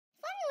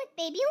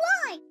baby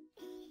alive.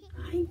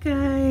 Hi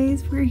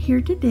guys, we're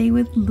here today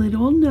with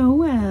little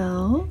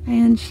Noel,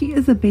 and she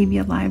is a baby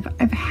alive.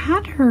 I've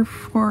had her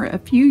for a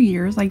few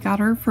years. I got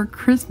her for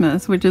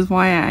Christmas, which is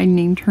why I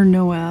named her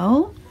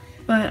Noel.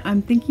 But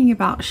I'm thinking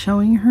about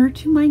showing her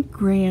to my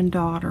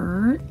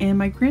granddaughter, and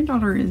my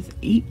granddaughter is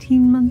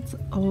 18 months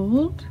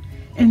old,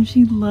 and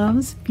she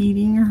loves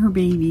feeding her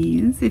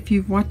babies. If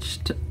you've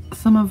watched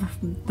some of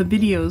the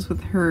videos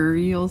with her,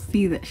 you'll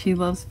see that she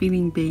loves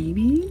feeding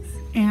babies.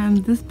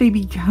 And this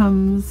baby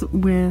comes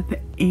with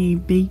a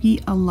baby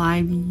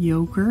alive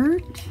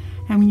yogurt,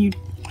 and when you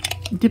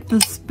dip the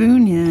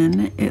spoon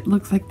in, it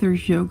looks like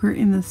there's yogurt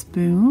in the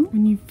spoon.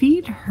 When you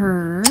feed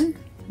her,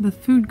 the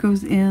food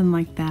goes in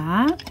like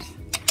that.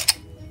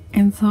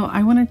 And so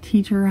I want to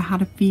teach her how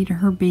to feed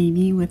her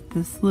baby with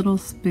this little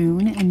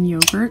spoon and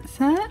yogurt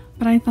set,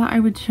 but I thought I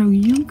would show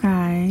you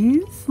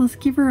guys. Let's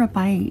give her a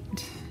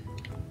bite.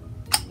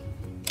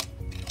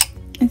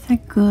 Is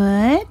that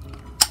good?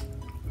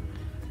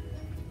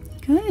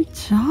 Good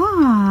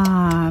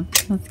job.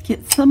 Let's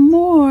get some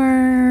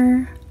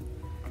more.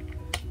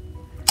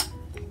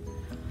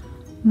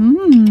 Do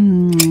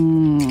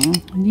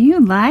you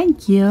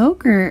like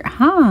yogurt,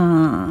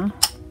 huh?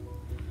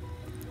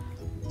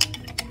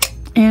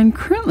 And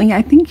currently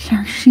I think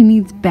she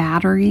needs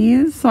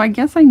batteries, so I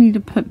guess I need to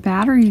put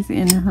batteries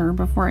in her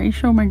before I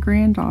show my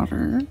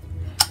granddaughter,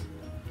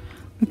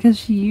 because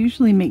she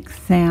usually makes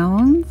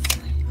sounds.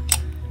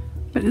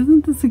 But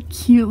isn't this a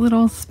cute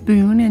little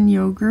spoon and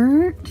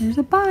yogurt? There's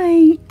a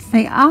bite.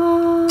 Say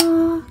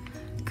ah.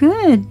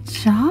 Good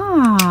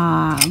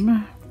job.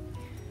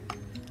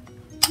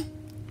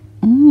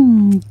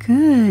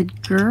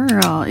 Good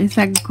girl. Is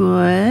that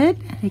good?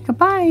 Take a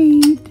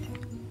bite.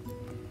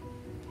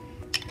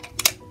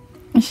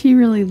 She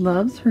really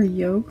loves her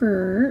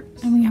yogurt.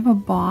 And we have a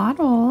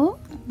bottle.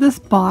 This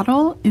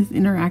bottle is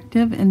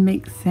interactive and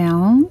makes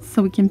sounds,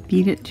 so we can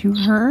feed it to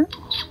her.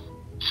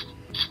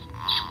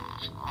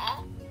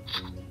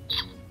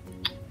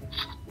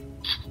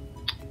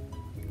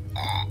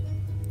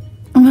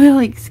 Well,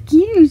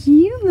 excuse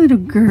you, little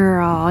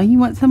girl. You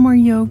want some more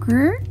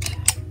yogurt?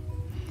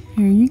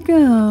 Here you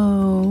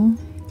go.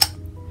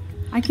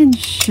 I can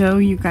show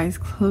you guys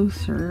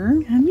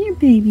closer. Come here,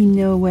 baby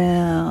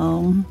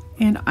Noel.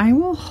 And I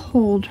will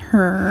hold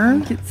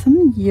her. Get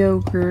some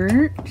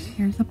yogurt.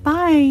 Here's a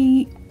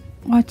bite.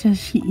 Watch as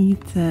she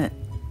eats it.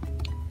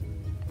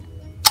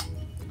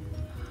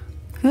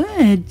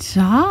 Good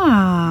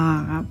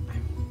job.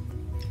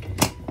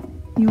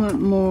 You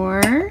want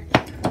more?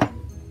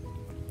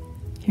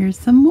 Here's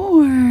some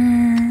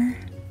more.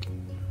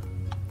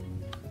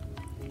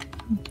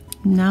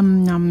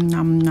 Nom, nom,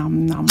 nom,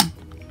 nom, nom.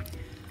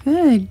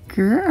 Good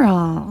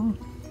girl.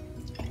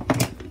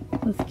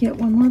 Let's get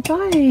one more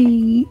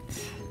bite.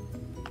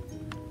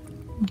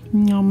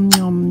 Nom,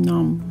 nom,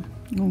 nom.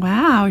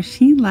 Wow,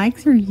 she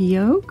likes her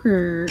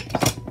yogurt.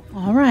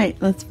 All right,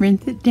 let's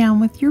rinse it down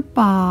with your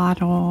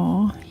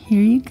bottle.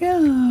 Here you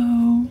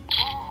go.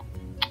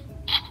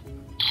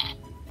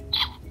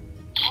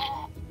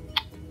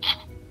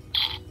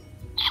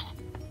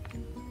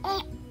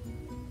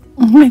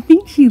 I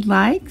think she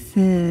likes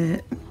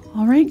it.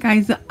 All right,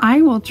 guys,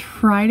 I will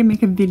try to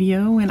make a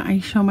video when I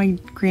show my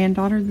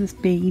granddaughter this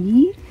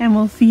baby, and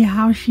we'll see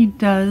how she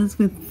does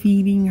with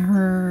feeding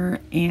her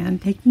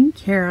and taking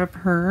care of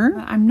her.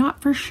 I'm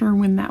not for sure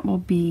when that will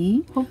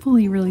be.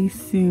 Hopefully really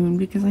soon,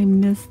 because I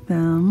miss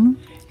them.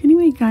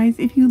 Anyway, guys,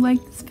 if you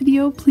like this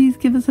video, please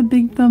give us a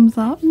big thumbs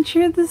up and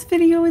share this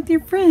video with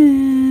your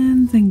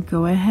friends, and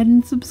go ahead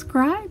and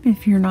subscribe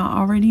if you're not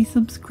already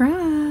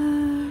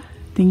subscribed.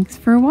 Thanks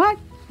for watching.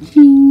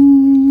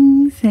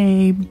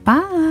 Say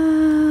bye.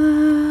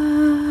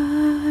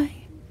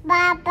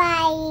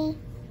 Bye-bye.